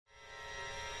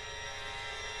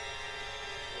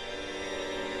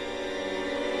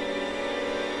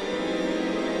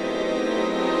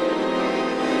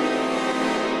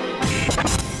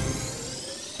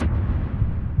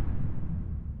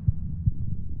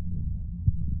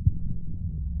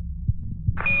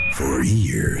For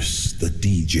years, the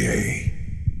DJ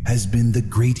has been the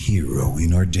great hero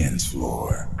in our dance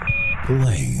floor,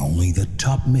 playing only the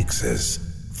top mixes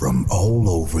from all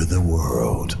over the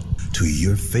world to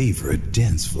your favorite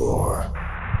dance floor.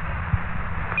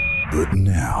 But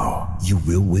now you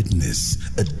will witness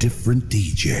a different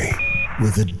DJ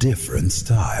with a different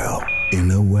style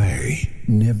in a way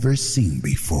never seen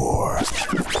before.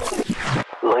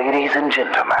 Ladies and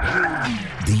gentlemen,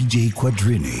 DJ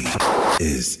Quadrini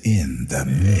is in the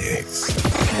mix.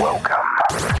 Welcome.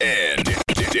 And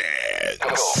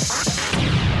dance.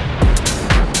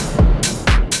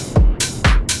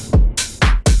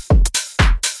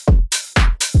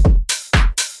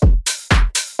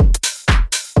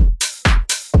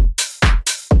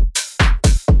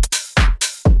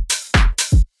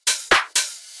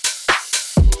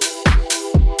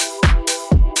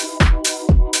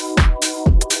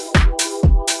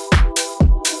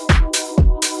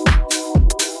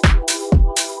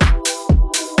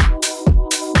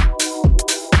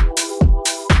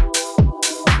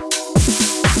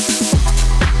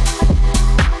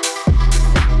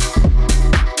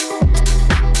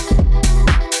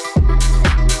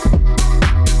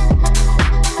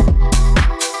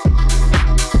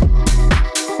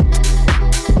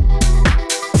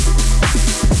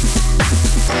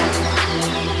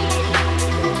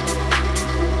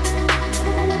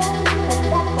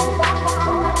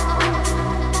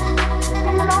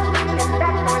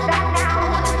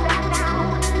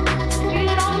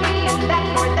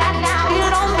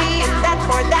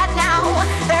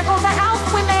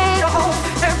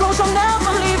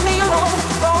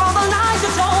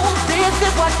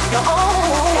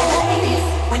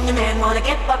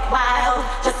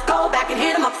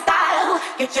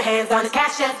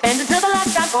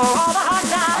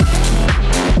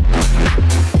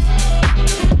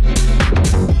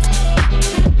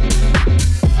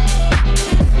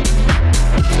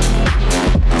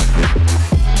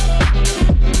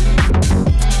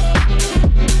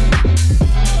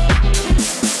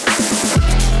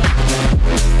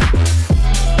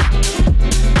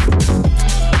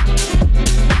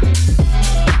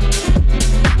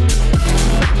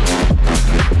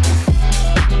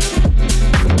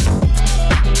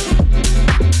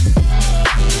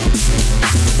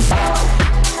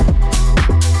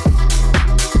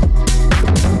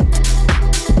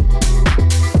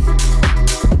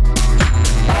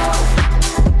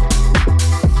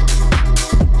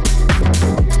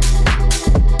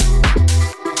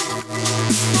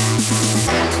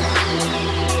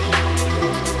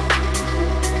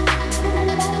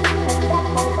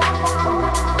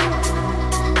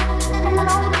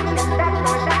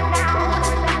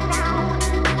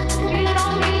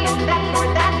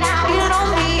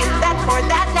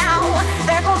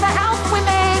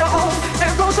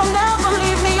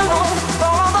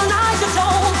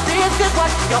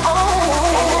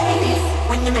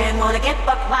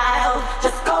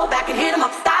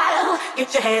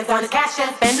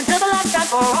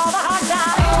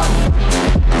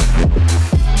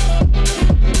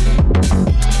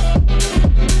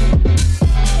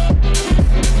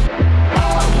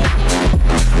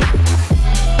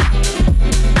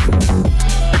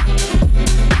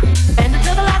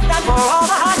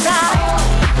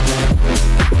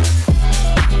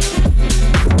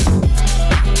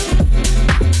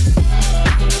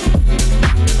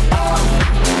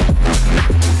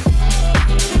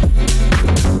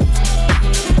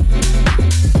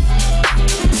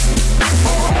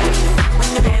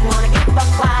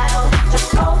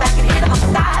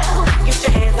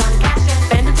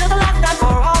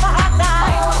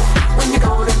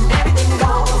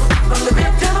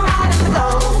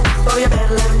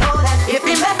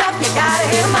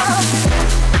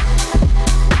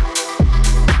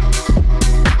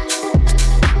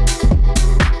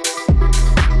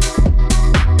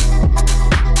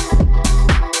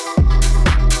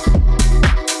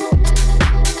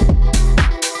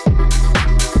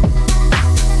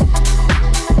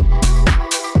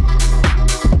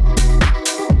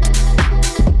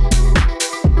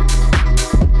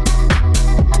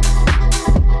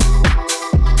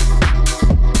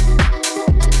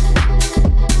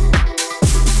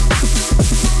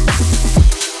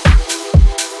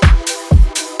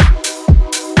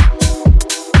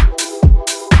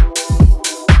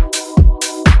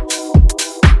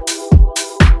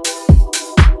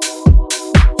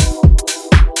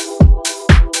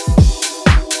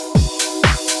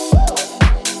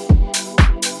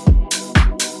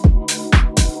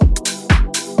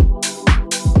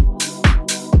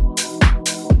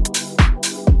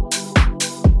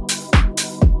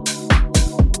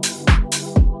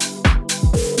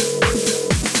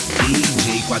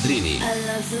 Quadrini. I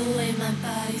love the way my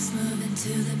body's moving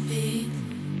to the beat.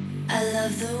 I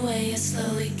love the way you're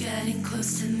slowly getting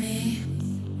close to me.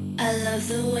 I love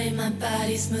the way my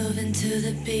body's moving to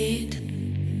the beat.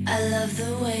 I love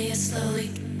the way you're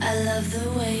slowly. I love the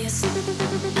way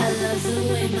I love the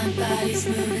way my body's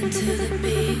moving to the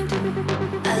beat.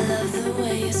 I love the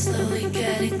way you're slowly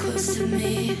getting close to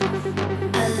me.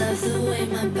 I love the way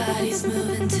my body's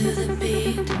moving to the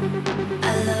beat.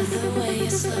 I love the way you're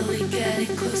slowly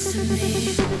getting close to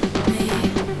me. Me,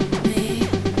 me, me,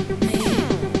 me,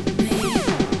 me,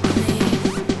 me,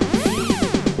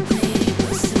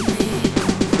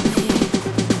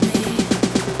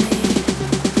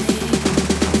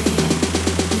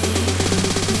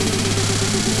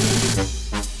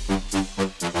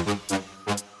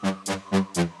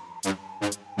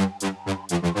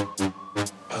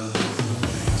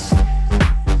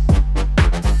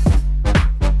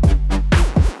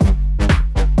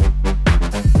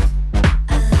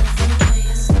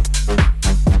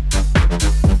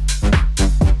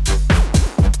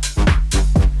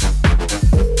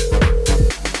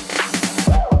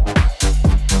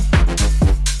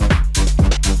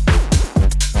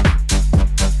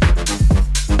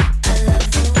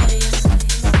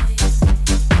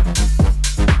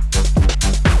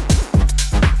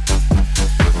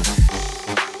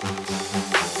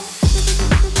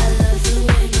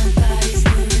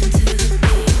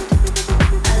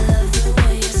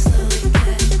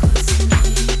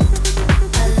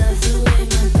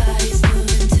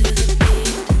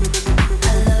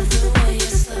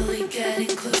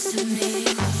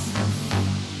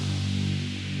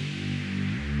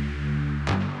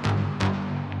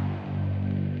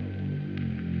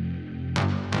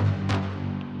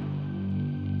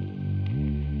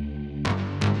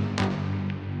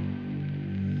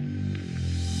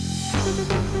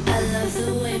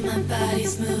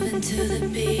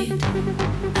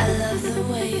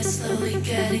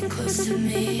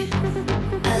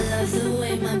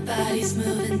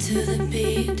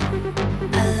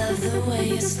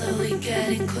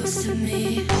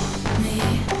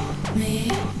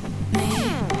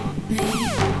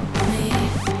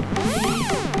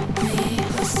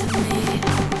 close to me.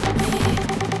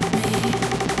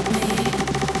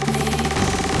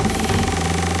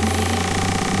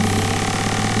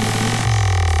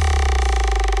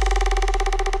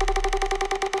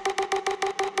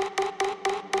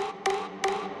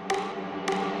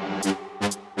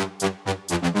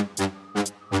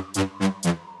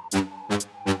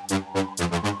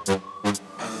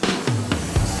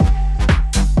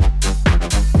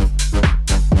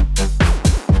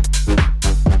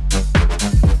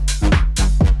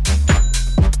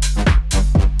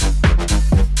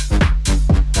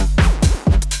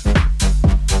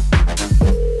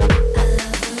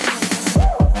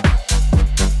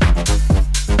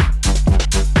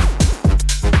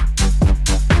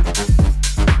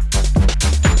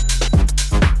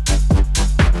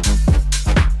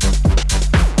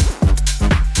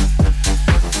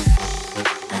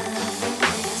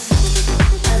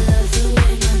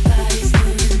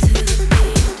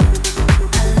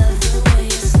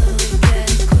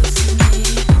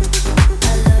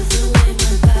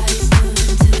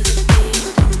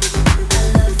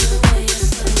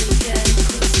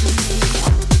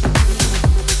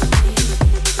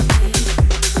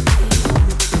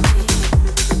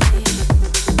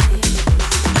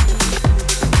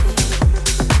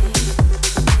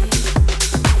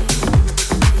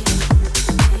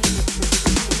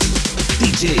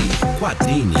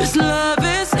 Quadrini. This love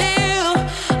is ill.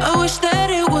 I wish that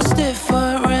it was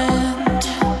different.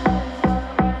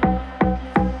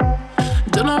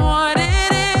 Don't know what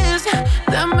it is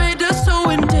that made us so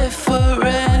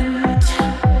indifferent.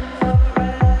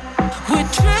 We're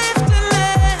drifting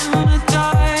in the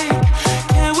dark.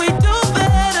 Can we do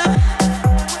better?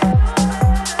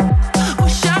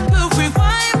 Wish I could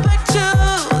rewind back to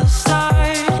the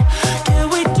start. Can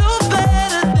we do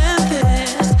better than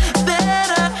this?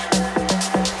 Better.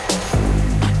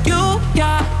 You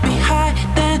got me high,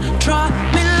 then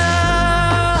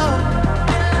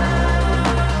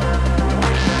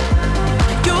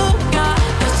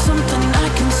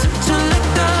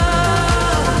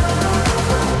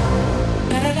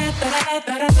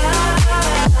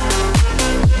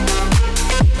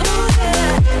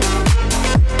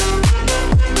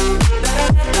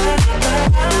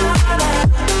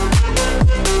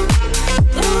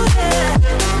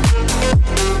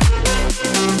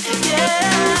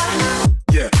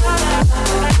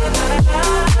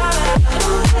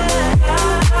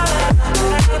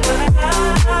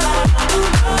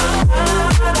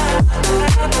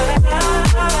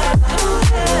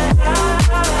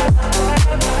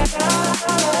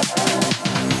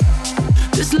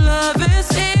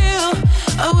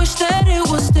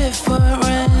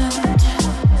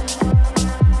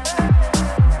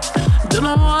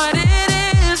know what it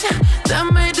is that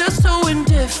made us so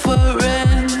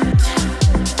indifferent.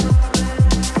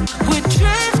 We're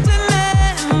drifting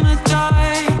in the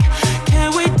dark. Can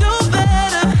we do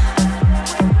better?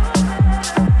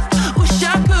 Wish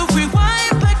I could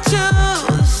rewind back to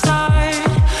the start.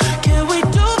 Can we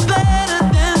do better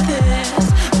than this?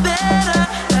 Better.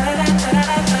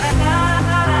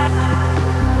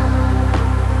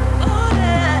 Ooh,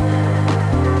 yeah.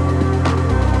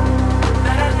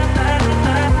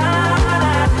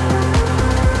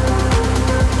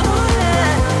 Ooh, yeah.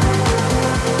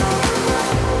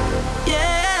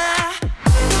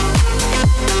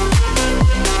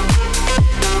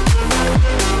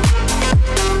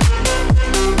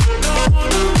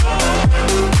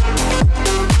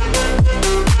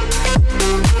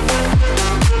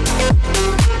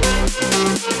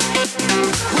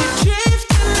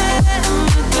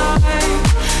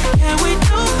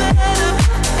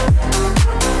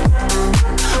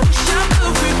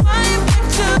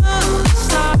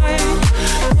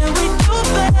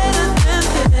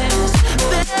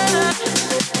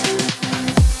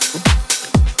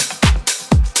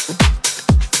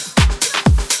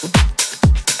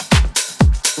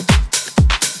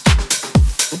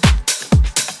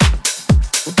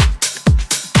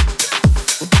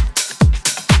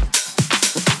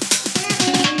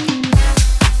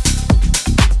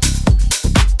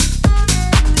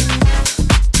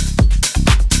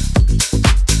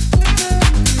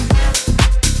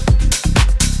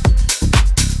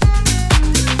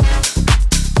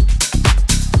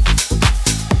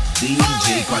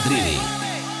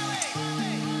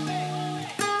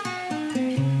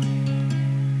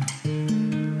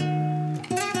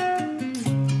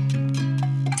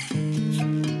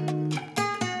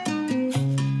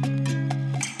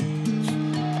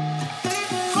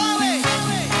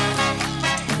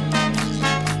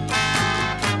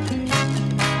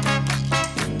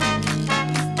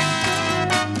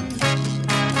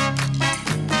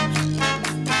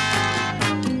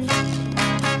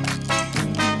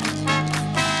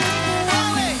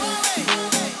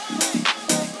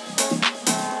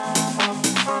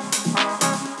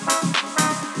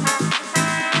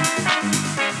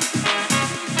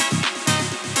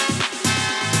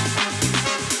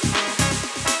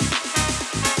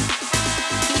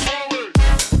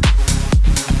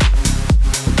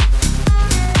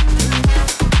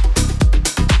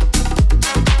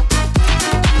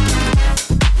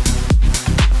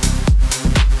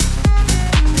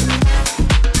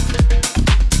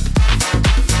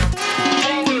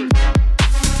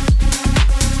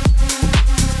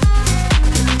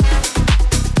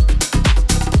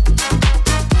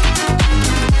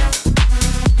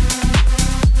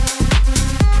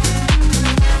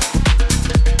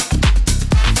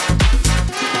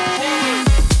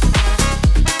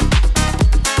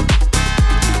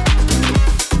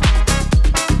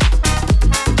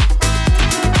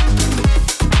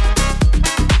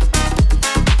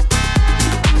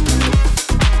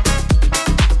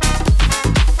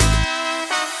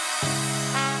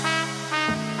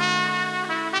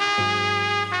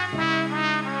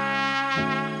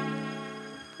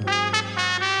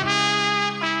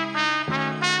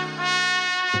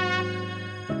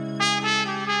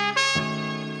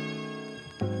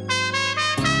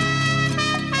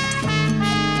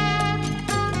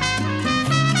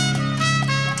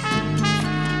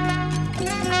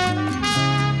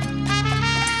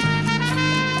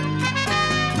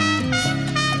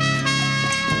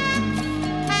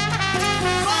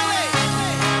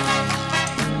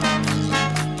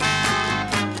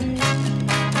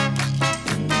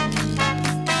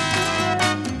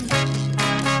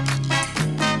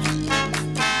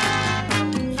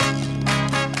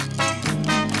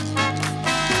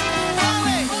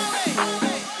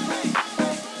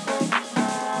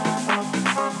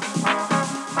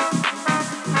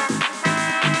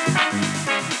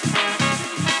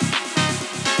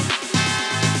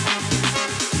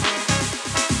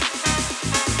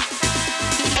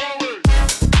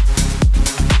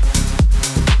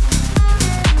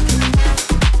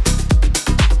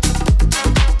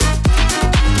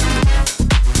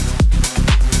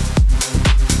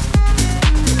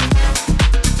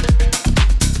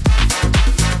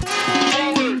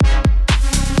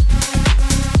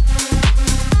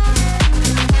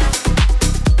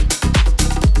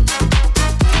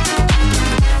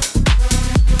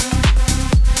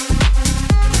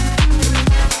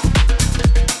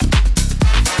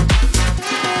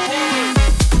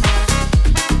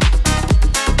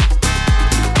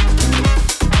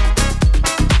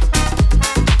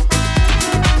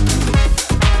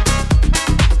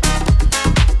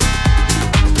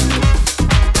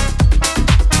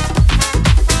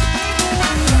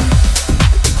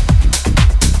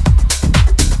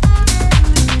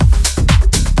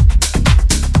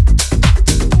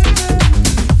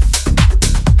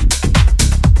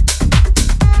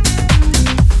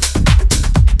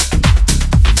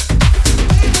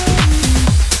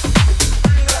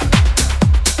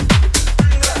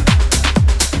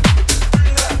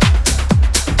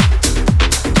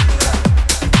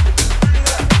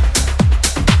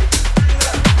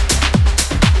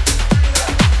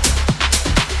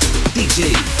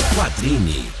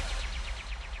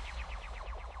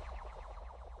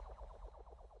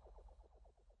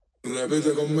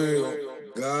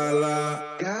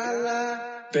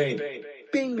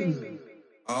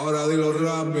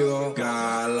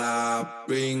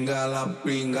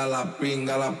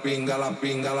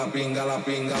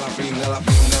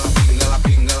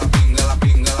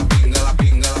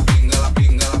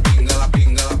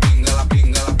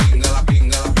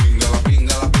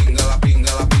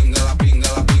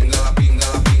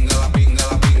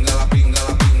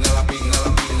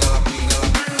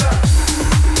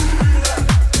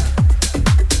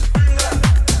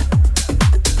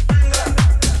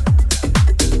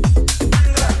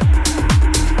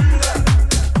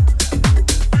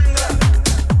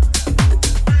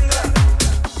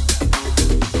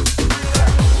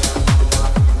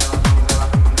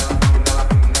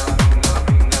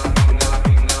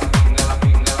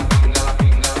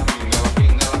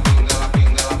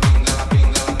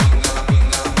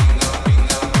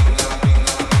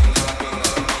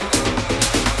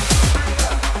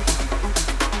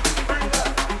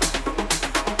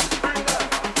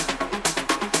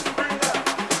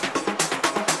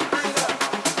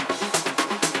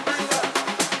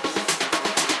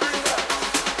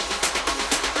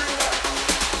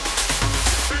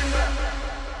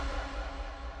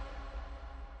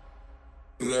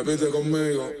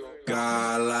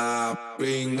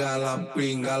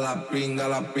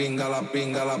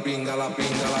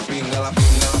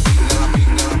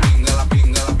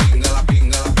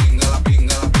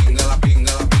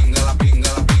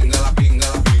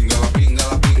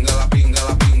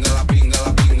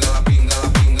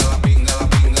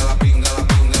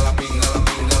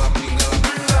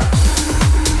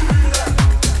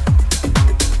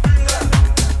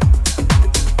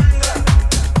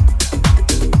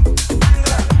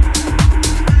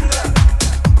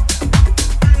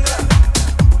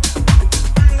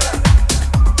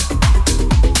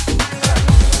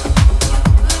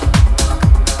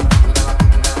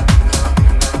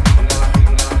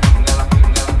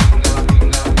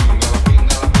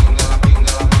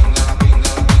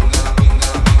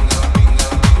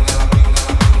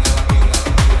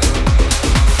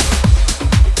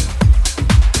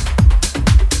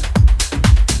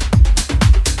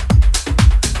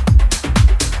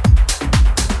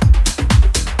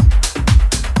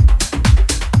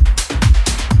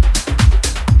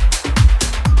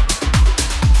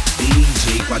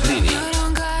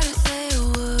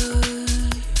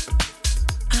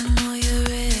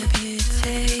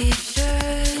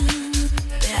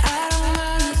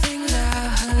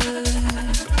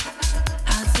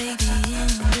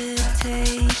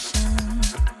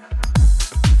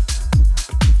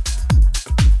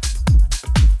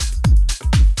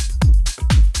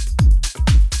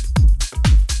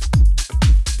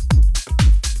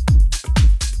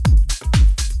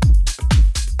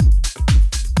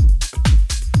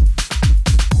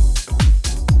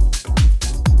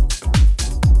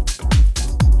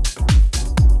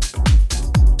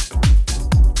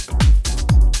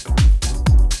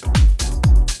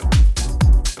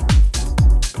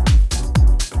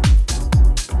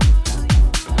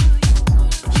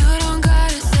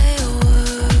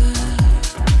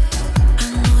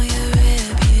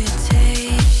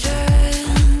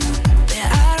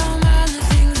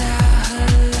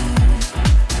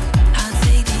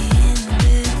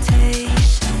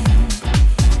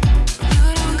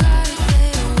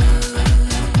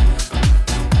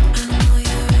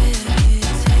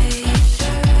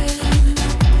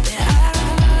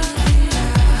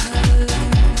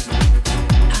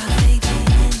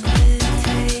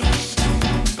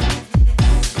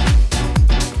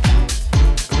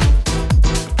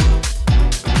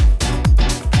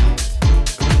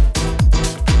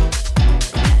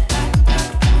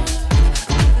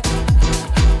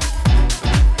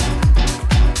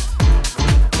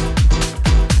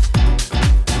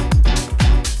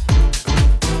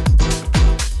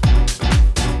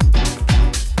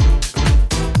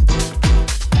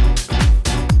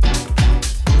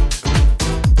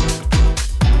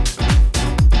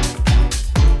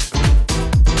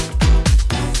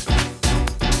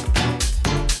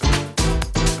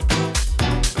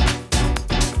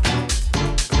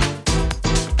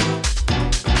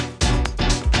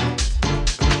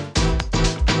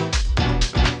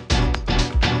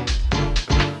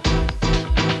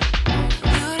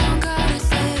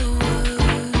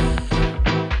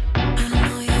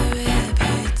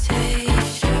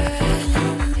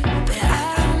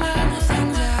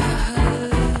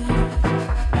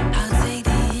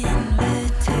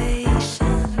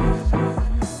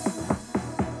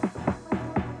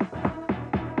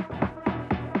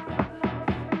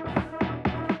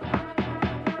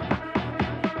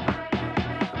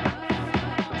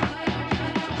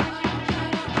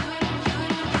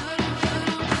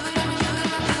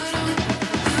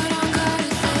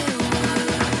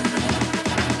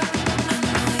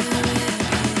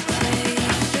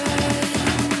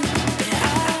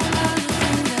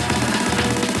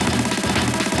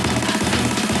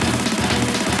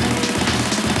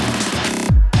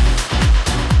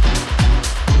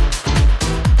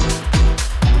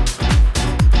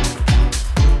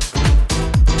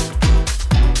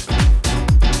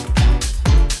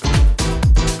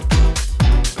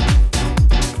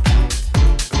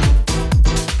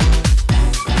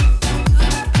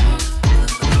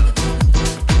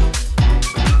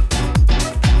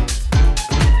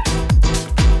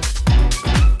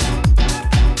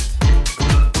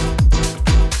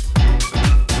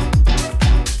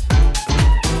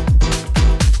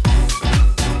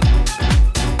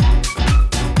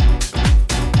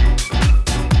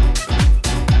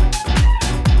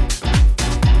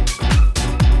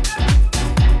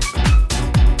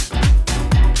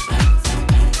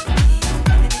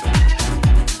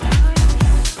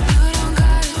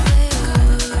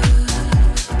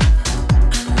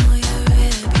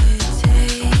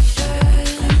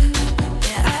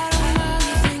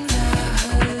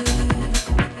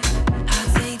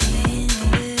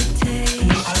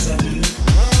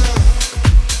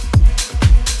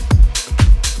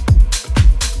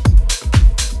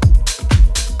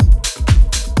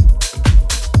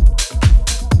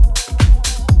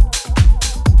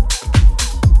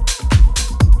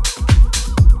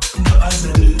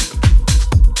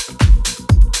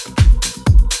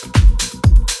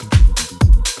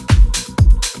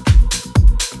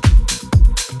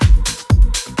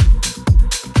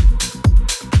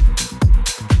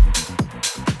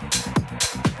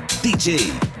 DJ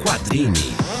Quadrini.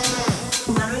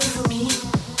 One room for me,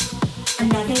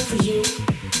 another for you.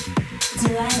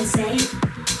 Do as I say,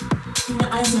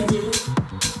 not as I do.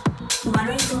 One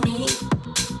room for me,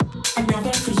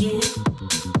 another for you.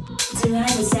 Do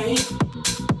as I say,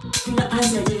 not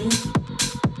as I do.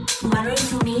 One room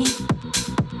for me,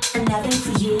 another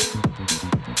for you.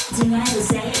 Do as I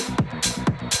say,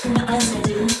 not as I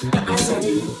do. Not as I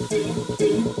do.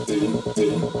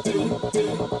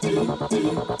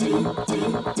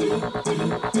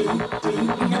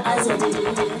 Not as I do.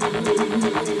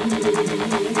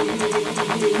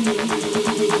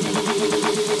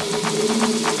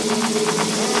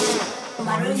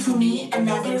 One room for me,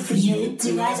 another for you. Do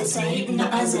as I say,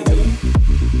 not as I do.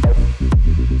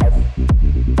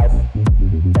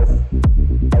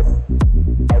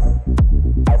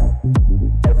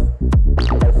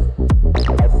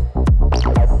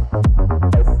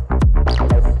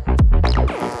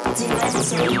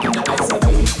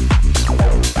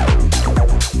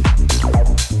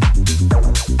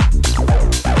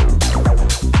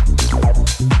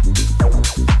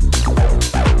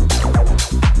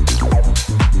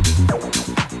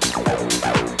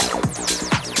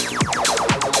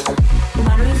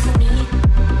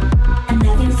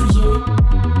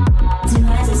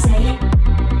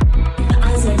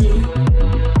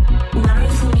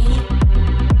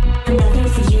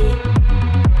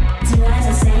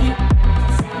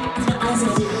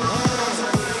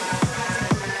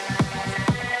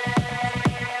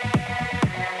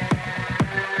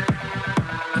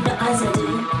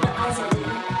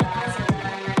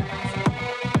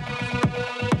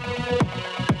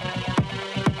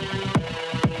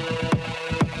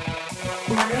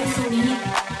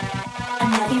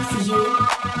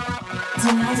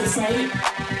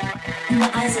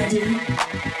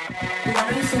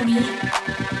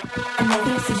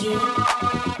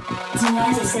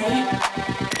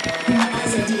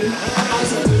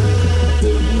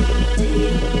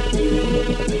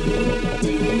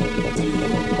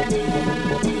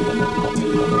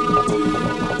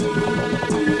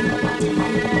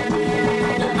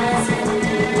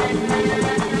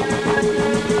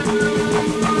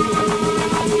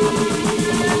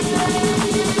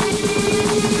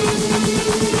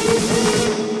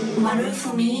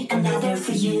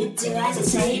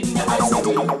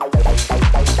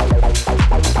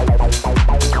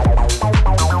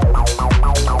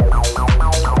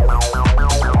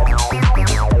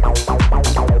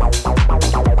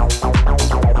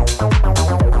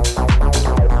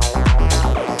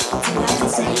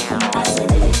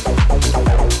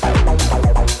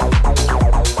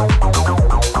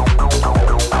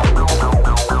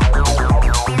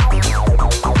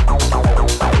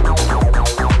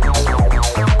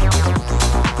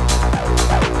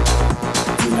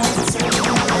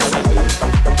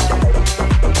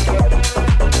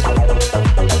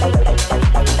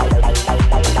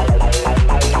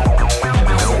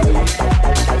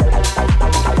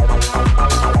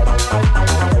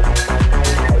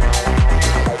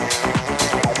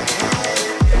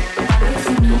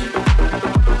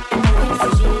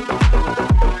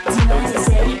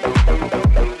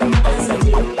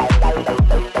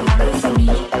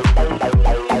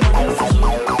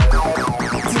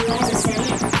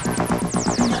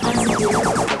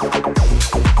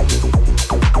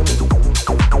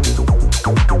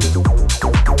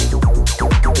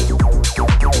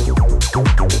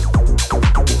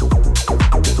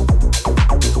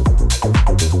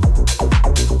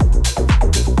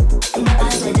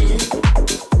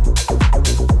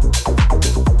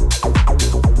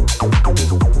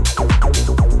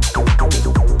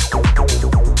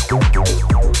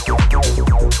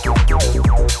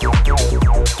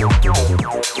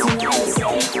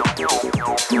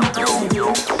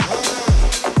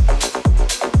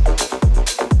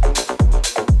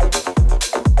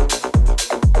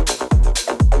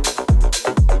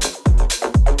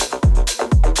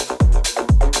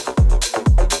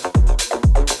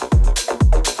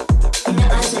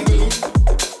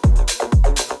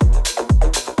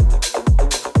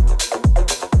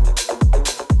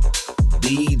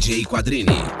 DJ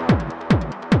Quadrini.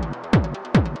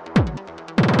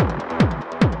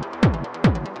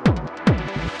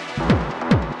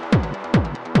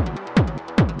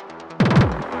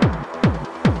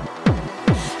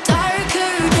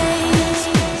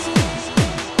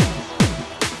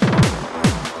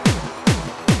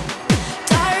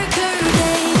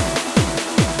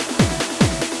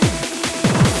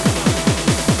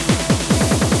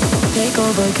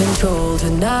 Control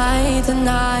tonight,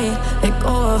 let go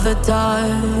of the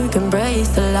dark, embrace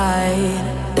the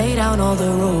light. Lay down all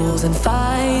the rules and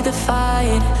fight the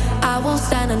fight. I will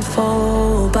stand and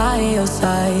fall by your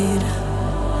side.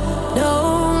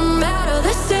 No matter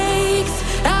the stakes,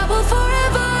 I will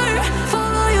forever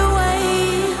follow your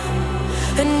way.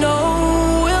 And no,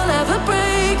 we'll never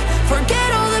break. Forget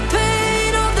all the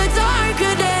pain of the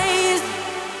darker days.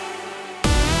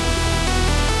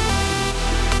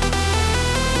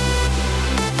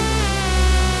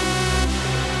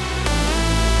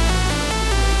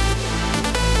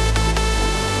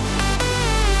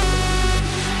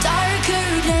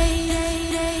 Darker days.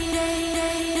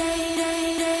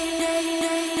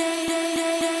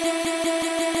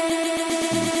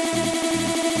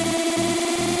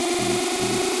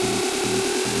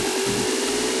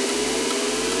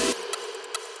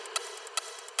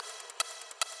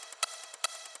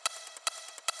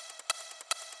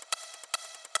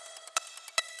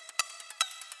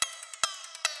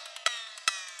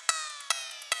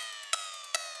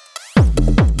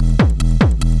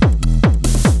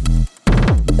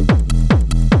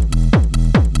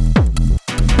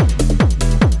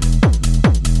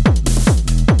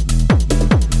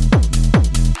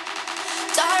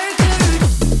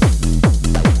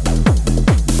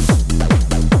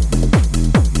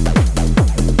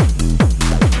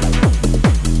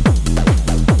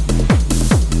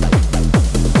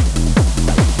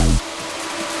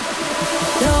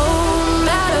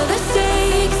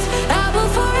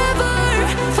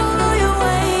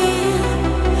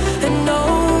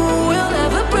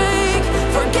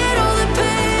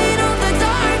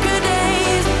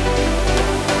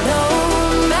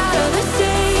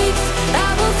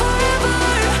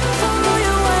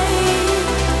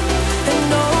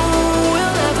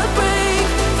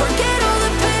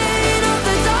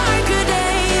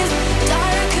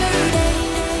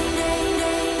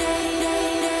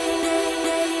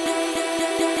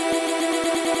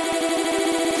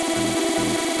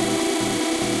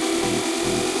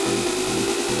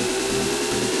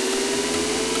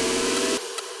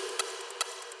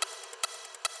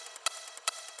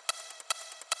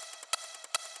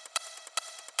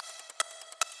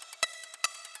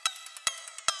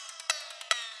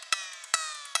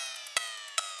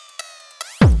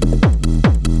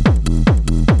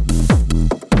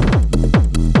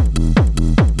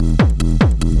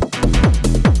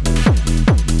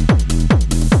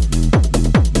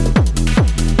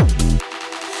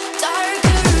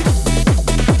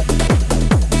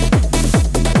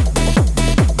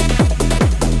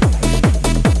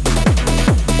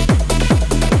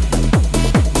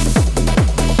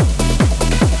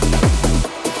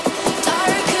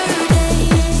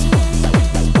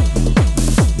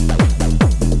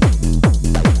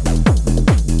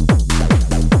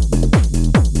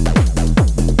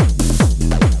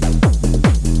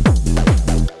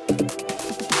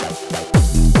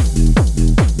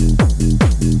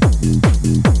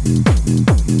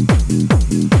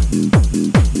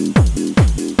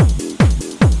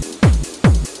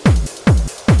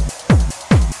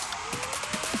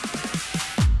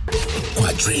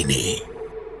 Quadrini.